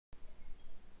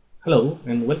Hello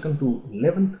and welcome to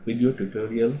 11th video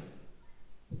tutorial.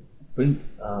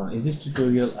 In this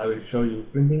tutorial I will show you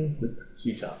printing with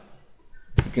C#.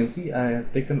 You can see I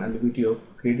have taken a liberty of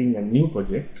creating a new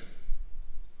project,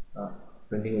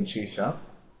 printing in C#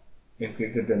 and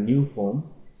created a new form.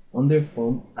 On that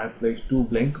form I placed two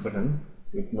blank buttons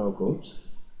with no codes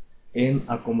and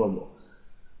a combo box.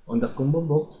 On the combo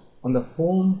box, on the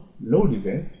form load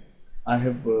event, I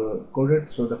have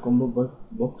coded so the combo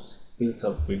box fills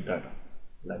up with data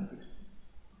like this.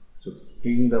 So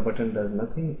clicking the button does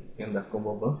nothing and the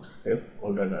combo box have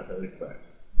all the data required.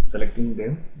 Selecting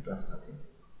them does nothing.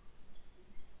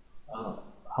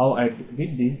 How I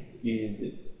did this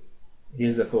is,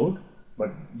 here's the code,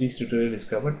 but this tutorial is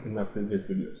covered in my previous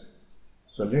videos.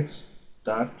 So let's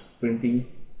start printing.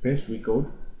 First we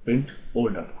code print all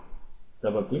data.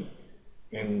 Double click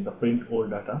and the print all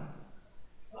data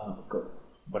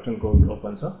button code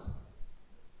opens up.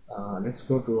 Let's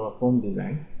go to our form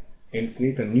design and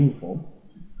create a new form.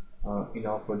 In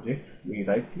our project we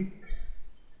right click,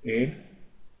 add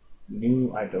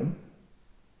new item,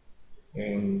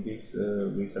 and this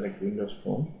we select Windows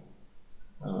form.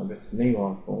 Let's name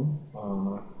our form.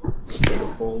 For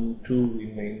the form 2 we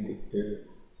named it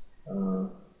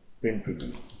print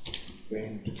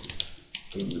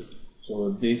preview. So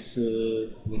this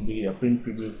will be a print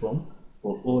preview form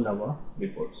for all our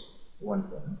reports. One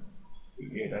form.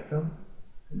 We add item,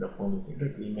 and the form is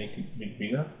added. We make it bit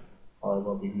bigger,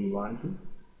 however big we want to.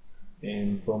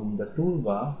 And from the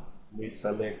toolbar, we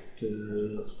select,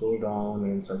 scroll down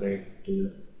and select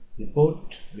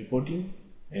reporting,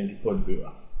 and report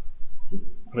viewer. To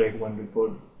drag one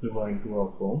report viewer into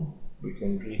our form, we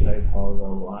can resize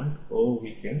however we want, or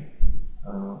we can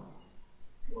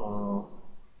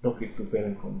dock it to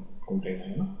parent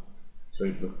container, so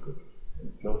it looks good.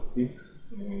 And close this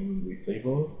and we save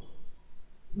all.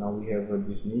 Now we have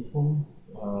this new form.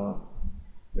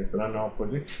 Let's run our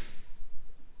project,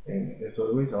 and as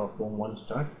always our form 1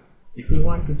 starts. If we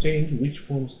want to change which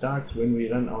form starts when we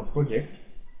run our project,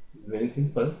 it's very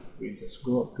simple. We just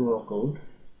go up to our code,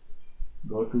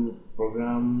 go to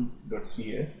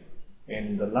program.cs,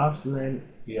 and the last line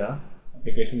here,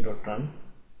 application.run,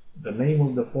 the name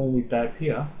of the form we type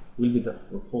here will be the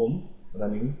form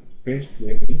running first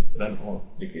when we run our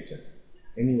application.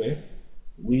 Anyway,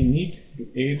 we need to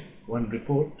add one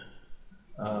report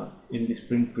in this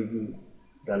print preview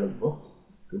dialog box.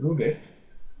 To do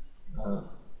that,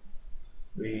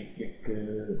 we click,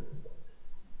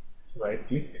 right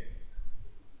click,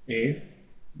 add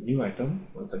new item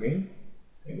once again,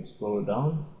 and scroll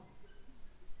down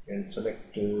and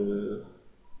select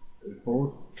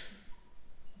report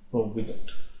from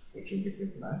wizard, which will be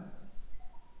simple.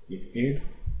 Click add,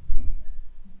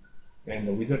 and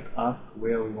the wizard asks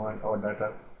where we want our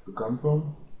data to come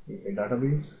from. We say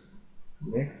database,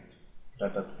 next,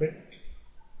 data set,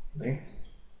 next,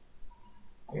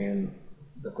 and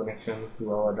the connection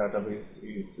to our database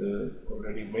is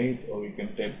already made, or we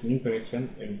can tap new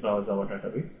connection and browse our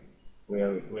database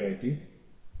where it is.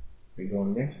 We go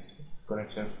next,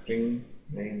 connection string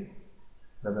name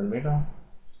doesn't matter.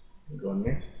 We go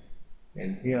next,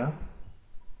 and here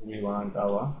we want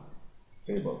our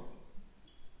table,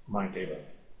 my table.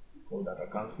 All data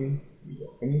comes in, we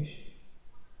go finish,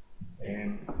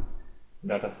 and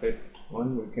data set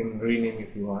 1 we can rename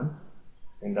if you want,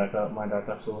 and my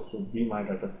data source would be my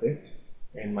data set,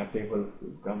 and my table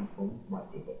will come from my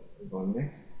table. We go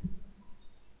next,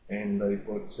 and the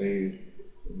report says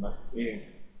we must add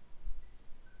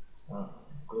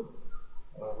group,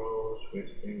 rows,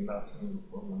 first name, last name,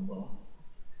 phone number,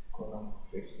 column,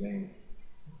 first name,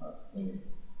 last name,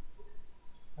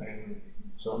 and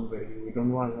some value. We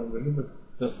don't want a value, but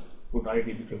just put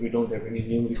ID because we don't have any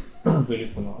new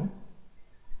value for now.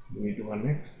 We do a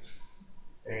next,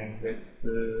 and let's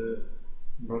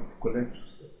not collapse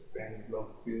and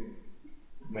block field,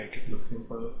 make it look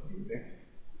simple. Next,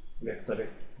 let's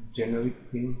select generic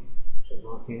theme, so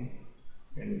nothing,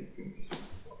 and we finish.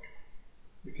 Okay.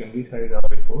 We can resize our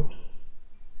report.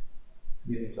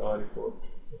 This is our report.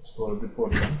 It's called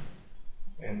report 1,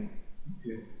 and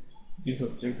this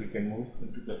object we can move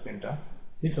into the center.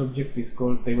 This object is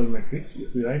called table matrix.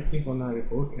 If we right click on our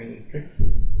report and in text,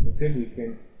 instead we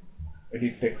can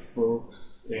edit text box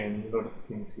and a lot of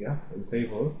things here. We'll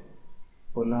save all.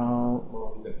 For now,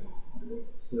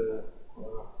 let's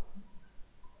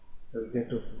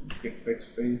get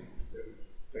backspace,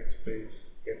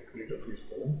 get rid of these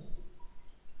columns.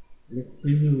 Let's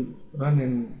preview, run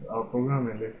in our program,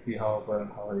 and let's see how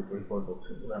our report looks.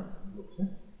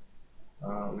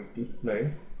 We click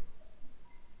play,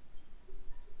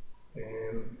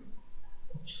 and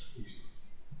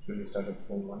actually started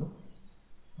form 1.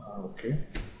 Okay,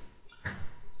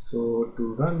 so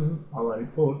to run our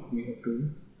report we have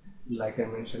to, like I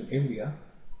mentioned earlier,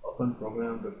 open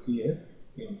program.cs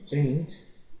and change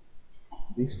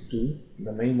this to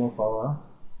the name of our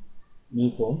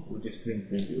new form, which is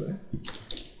print preview.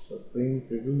 So print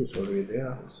preview is already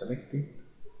there. Select it,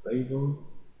 table,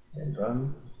 and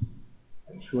run,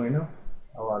 and sure enough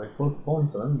our report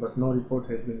forms run, but no report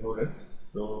has been loaded.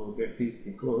 So that is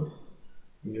because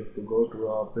we have to go to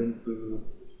our print preview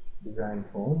design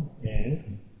form,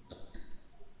 and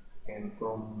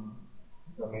from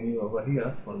the menu over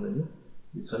here, from menu,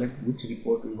 we select which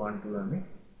report we want to run.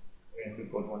 And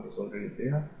report 1 is already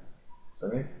there.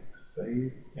 Select,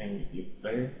 save, and click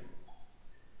play,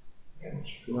 and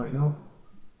sure enough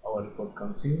our report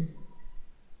comes in.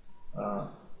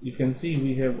 You can see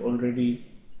we have already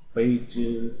page.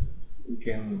 We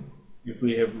can, if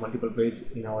we have multiple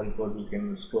pages in our report, we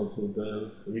can scroll through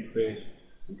the refresh.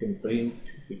 We can print.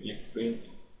 If we click print,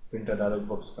 printer dialog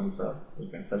box comes up. We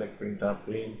can select printer,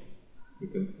 print. You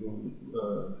can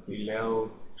see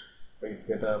layout, page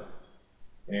setup,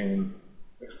 and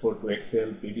export to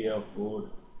Excel, PDF, Word.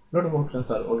 A lot of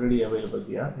options are already available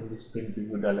here in this print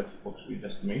preview dialog box we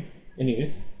just made.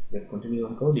 Anyways, let's continue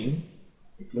on coding.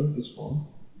 We close this form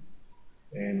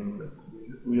and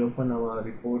we open our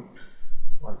report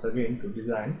once again to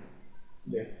design.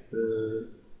 Let's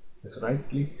right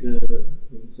click,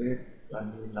 insert a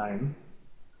new line.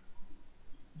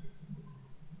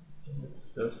 Let's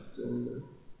just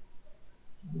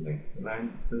like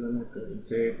line doesn't have to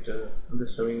insert. I'm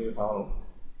just showing you how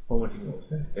formatting works.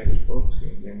 Text box,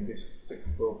 and then this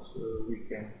text box we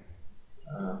can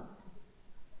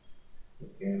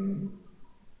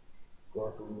go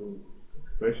to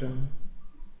expression,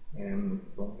 and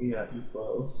from here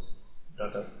equals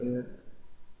data set.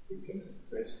 We can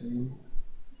express new.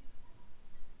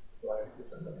 Why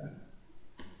this underline?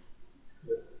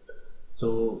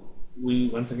 So we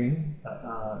once again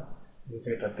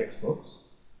insert a text box,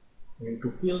 and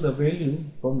to fill the value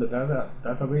from the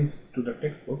database to the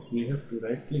text box, we have to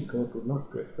right click, go to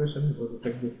not to expression, go to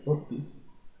text box property,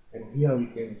 and here we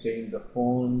can change the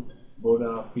font,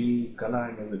 border, fill, color,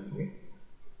 and everything.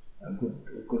 A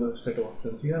good set of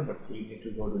options here, but we need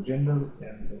to go to general,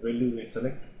 and the value we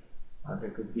select,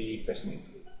 that could be passionate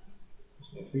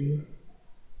field.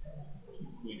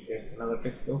 We take another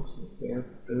text box, insert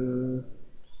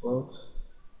box,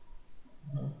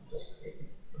 just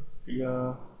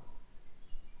here,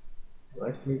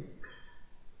 right click,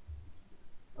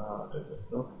 take the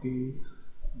properties,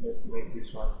 let's make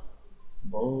this one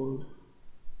bold,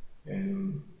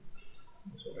 and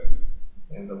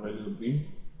the value will be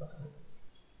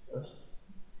just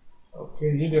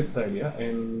okay. You get the idea,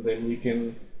 and then we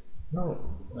can now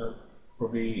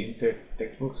probably insert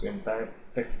text box and type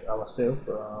text ourselves,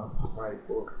 our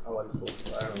report, I don't know,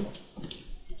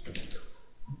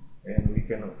 and we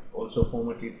can also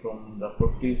format it from the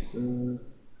properties.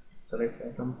 Select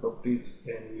item properties,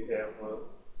 and we have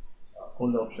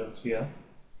all the options here.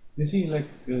 You see, like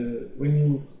when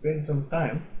you spend some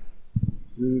time,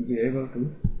 you will be able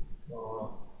to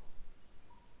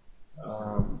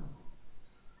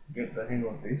get the hang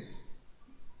of this.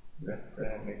 Let's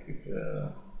make it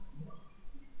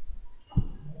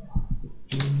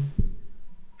 15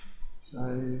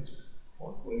 size,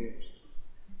 font weight,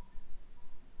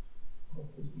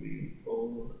 possibly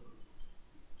bold.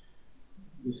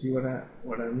 You see what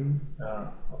I mean?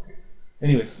 Okay.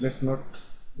 Anyways, let's not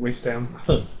waste time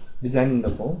designing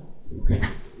the form. Okay.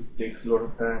 It takes a lot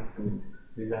of time to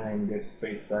design this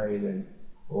page size and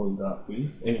all the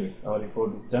fields. Anyways, our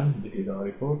report is done. This is our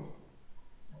report.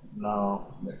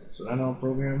 Now let's run our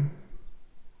program,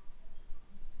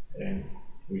 and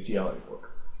we see our report.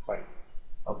 Fine.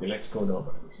 Okay, let's go to our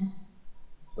buttons.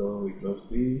 So we close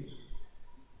this,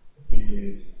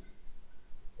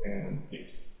 and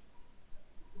this.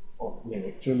 Oh, yeah,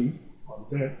 actually, on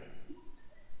that,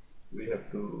 we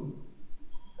have to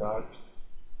start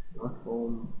not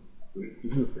form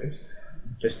preview test.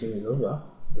 Testing is over.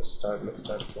 Let's start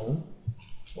form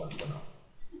 1 for now,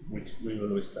 which we will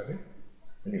always start it.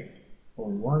 Anyways,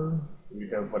 form 1, we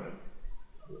have button.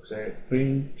 We'll say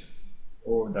print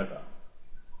or data.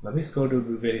 Now this code will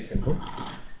be very simple.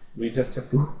 We just have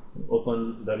to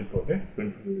open the report,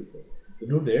 print report. To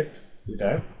do that,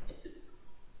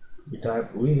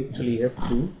 we actually have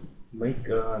to make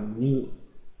a new,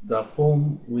 the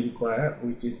form we require,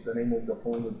 which is the name of the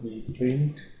form would be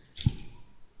print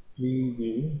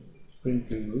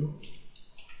preview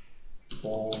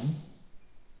form.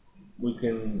 We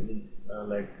can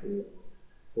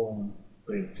form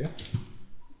print,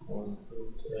 form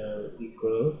print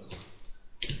equals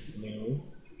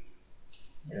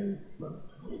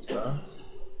class.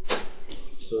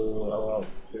 So our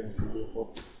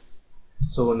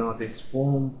so now this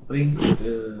form print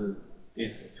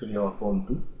is actually our form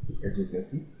 2, as you can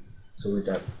see. So we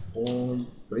type form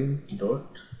print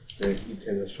dot, it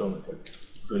has a show method.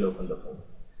 It will open the form.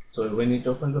 So when it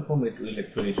opens the form, it will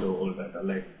actually show all data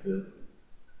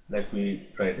like we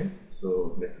tried it.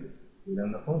 So let's see. We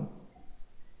run the form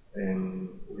and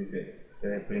we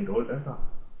say print all data,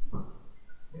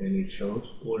 and it shows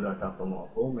all data from our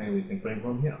form, and we can print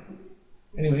from here.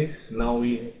 Anyways, now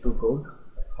we have to code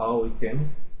how we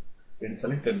can print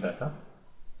selected data.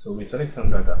 So we select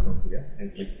some data from here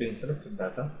and click print selected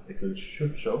data. It will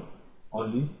should show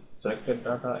only selected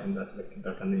data and the selected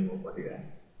data name over here.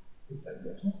 Like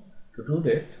that. To do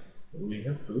that, we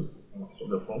have to show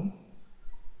the form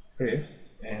paste,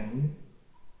 and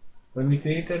when we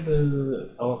created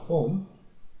our form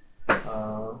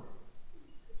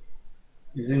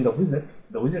using the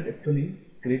wizard actually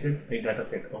created a data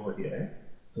set over here.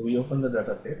 So we open the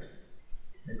data set,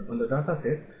 and on the data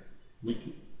set we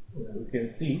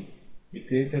can see we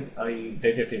created a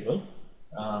data table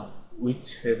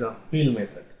which has a fill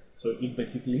method. So it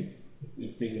basically,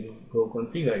 if we go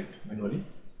configure it manually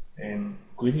and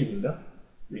query builder,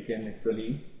 we can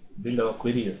actually build our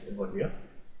query over here.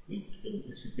 It will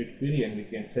execute query and we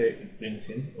can say it brings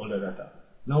in all the data.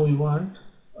 Now we want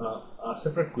a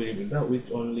separate query builder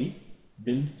which only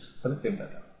builds selected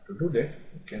data. To do that,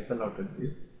 we cancel out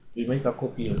this. We make a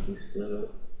copy of this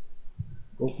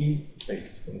copy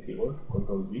paste from keyboard,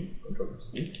 Control V, Control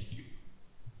C.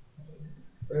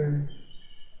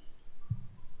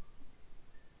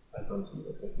 I don't see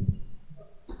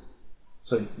that.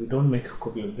 Sorry, we don't make a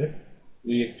copy of that.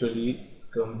 We actually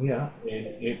come here and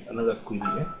add another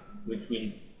query which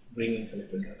will bring in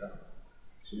selected data.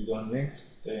 So we go on next,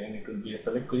 and it will be a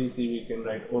select query. See, we can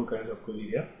write all kinds of query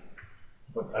here,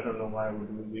 but I don't know why would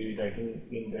we be writing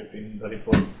in that in the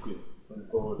report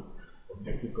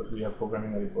object, because we are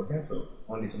programming a report here. So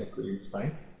only select query is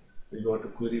fine. We go to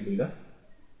query builder,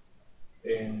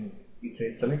 and it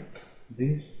says select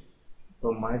this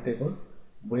from my table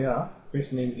where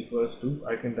paste name equals to,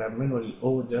 I can type manually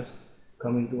or just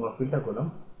come into a filter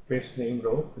column, paste name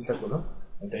row, filter column,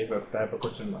 and type a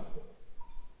question mark.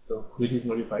 So query is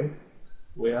modified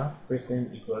where paste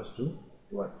name equals to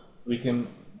what? We can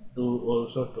do all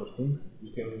sorts of things.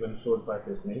 We can even sort by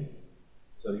paste name.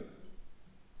 Sorry.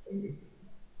 And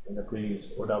the query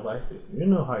is order by paste name. You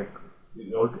know how it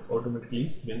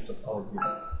automatically builds out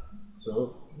here.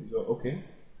 So we go OK,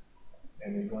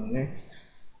 and we go next,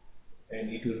 and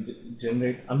it will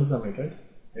generate another method,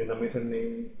 and the method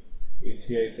name is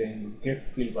here saying get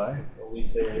fill by. We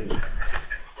say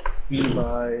fill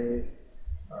by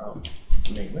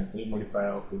name. We modify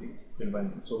our query fill by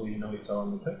name, so we know it's our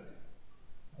method.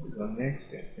 We go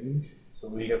next and finish. So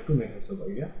we have two methods over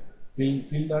here: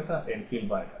 fill data and fill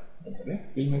by data. Okay,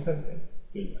 fill method and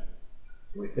fill by.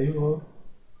 So we save all.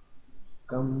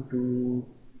 Come to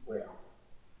where?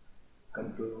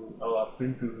 Come to our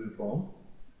print preview form,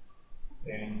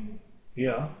 and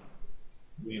here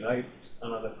we write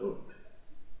another code.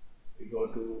 We go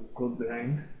to code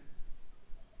behind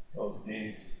of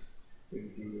this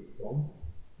print preview form.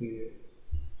 Here,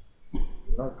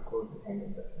 not code behind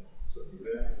of that. So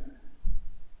here,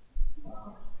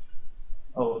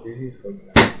 oh, this is code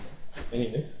behind.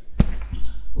 Anyway,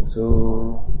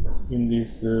 so in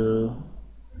this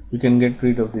we can get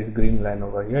rid of this green line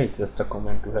over here. It's just a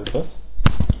command to help us.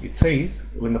 It says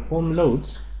when the form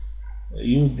loads,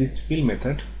 use this fill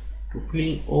method to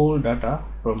fill all data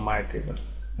from my table.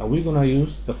 Now we're gonna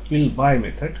use the fill by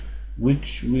method,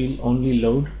 which will only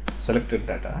load selected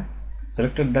data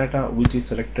which is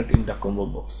selected in the combo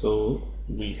box. So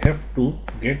we have to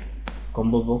get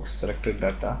combo box selected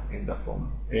data in the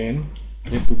form, and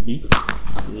this would be,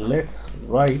 let's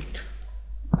write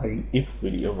a if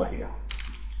query over here.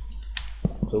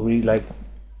 So we like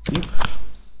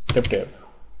if tab.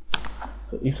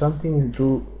 So if something is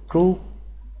true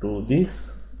to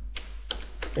this,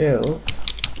 else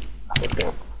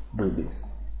tab do this.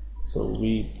 So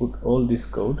we put all this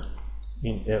code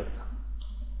in else.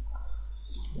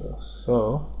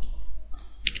 So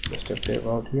just tab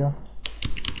out here.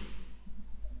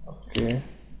 Okay.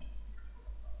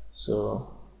 So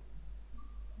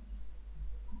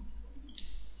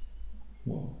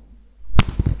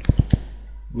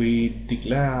we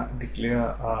declare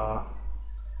a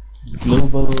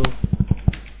global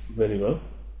variable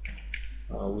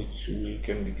which we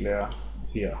can declare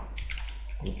here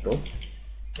on top,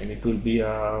 and it will be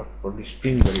for the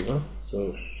string variable.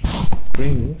 So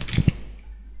string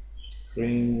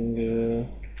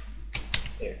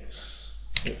x.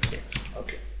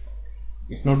 Okay,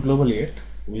 it's not global yet.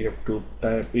 We have to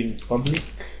type in public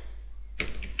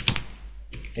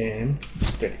and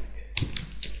static.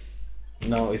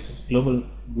 Now it's a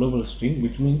global string,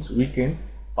 which means we can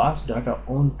pass data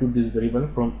on to this variable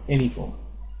from any form.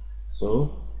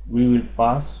 So we will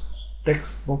pass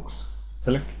text box,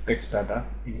 select text data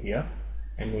in here,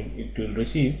 and when it will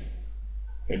receive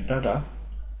a data,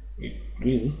 it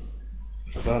will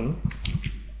run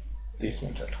this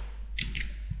method,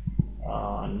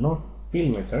 not fill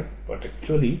method, but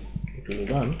actually it will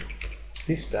run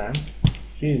this time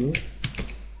fill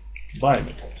by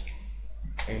method.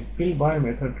 And fill by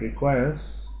method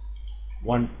requires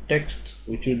one text,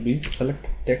 which will be select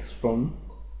text from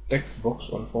text box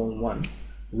on form 1,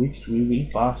 which we will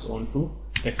pass on to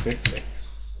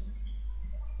xxx.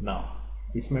 Now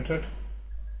this method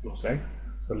looks like,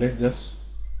 so let's just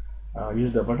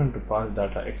use the button to pass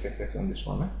data xxx on this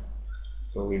one.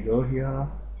 So we go here,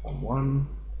 form 1,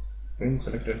 print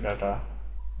selected data,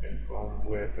 and from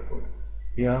where's the code?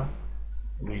 Here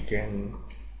we can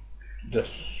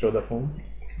just show the form.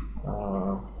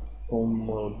 Form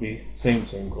will be same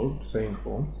code, same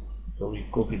form. So we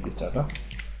copy this data,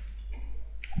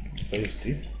 paste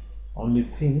it. Only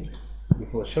thing,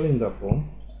 before showing the form,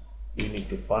 we need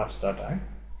to pass data.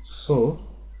 So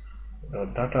the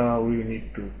data we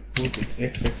need to put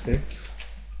it xxx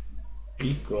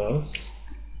equals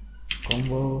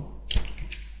combo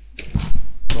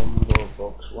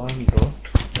box 1 dot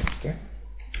text,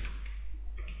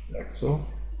 like so,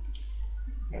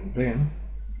 and then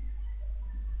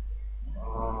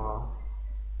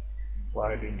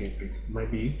why didn't it pick?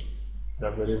 Maybe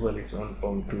the variable is on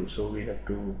form 2, so we have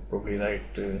to probably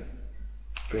write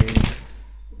print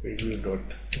review dot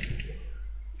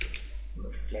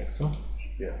like so.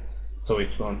 Yes, so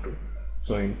it's form 2.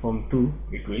 So in form 2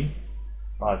 it will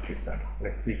pass this data.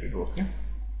 Let's see if it works.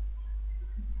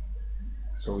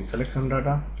 So we select some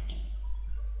data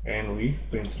and we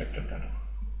print selected data,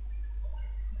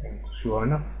 and sure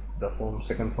enough the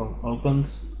second form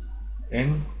opens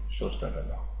and shows the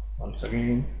data. Once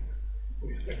again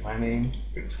we select my name,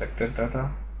 print selected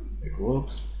data, it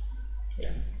works,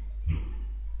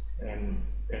 and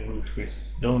if we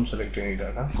don't select any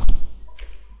data,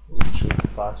 we should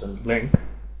pass on blank.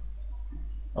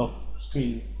 Oh,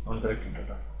 still unselected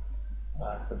data.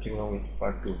 Something wrong with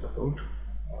part 2 of the code.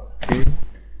 Okay.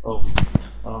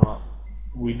 Oh,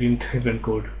 we didn't even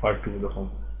code part 2 of the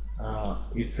form.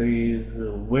 It says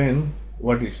when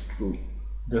what is true.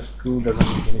 Just true doesn't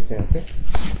make any sense.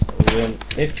 When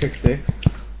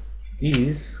xxx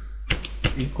is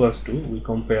equals to, we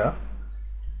compare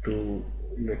to,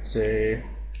 let's say,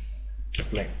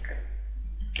 blank.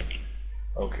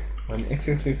 Okay, when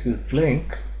xxx is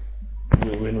blank,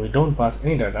 when we don't pass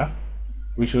any data,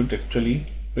 we should actually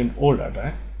print all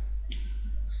data.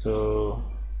 So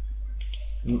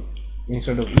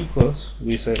instead of equals,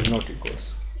 we say not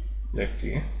equals. Let's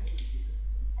see.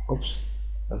 Oops,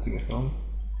 something is wrong.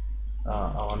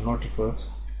 Our not equals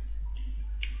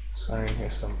sign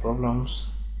has some problems.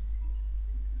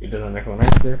 It doesn't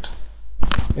recognize that.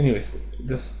 Anyways,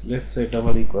 just let's say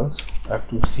double equals. I have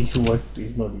to see what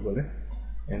is not equal,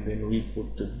 and then we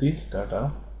put this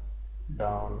data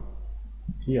down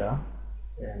here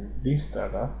and this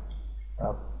data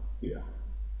up here.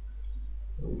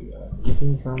 We are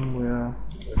missing somewhere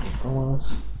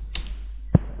commas.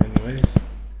 Anyways,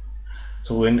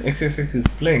 so when xxx is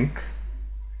blank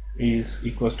is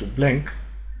equals to blank,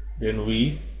 then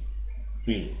we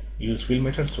will use fill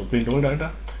method, so print all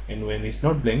data, and when it's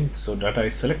not blank, so data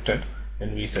is selected,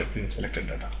 and we set print selected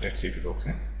data. Let's see if it works.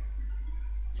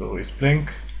 So it's blank,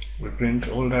 we print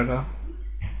all data.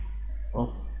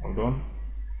 Oh, hold on.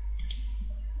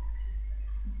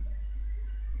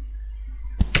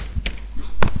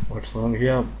 What's wrong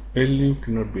here? Value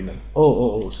cannot be null.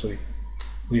 Oh, sorry.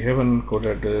 We haven't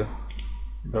coded the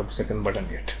second button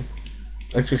yet.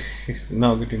 Actually, it's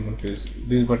now getting confused.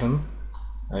 This button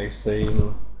is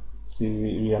saying, see,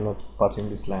 we are not passing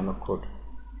this line of code.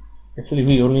 Actually,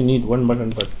 we only need one button,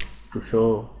 but to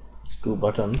show two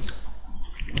buttons,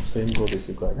 same code is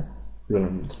required. You will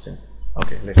understand.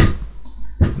 Okay, let's see.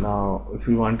 Now, if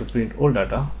we want to print all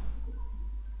data,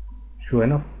 sure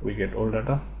enough, we get all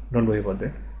data. Don't worry about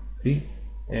that. See,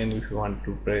 and if you want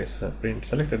to press print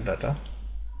selected data,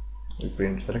 we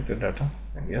print selected data,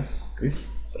 and yes, this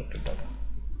selected data.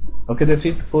 Okay, that's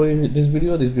it for this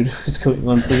video. This video is going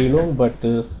on pretty long, but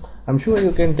I'm sure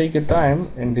you can take your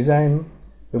time and design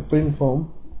your print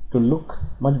form to look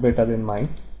much better than mine,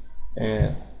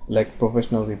 like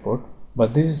professional report.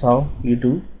 But this is how you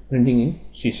do printing in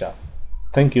C#.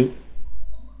 Thank you.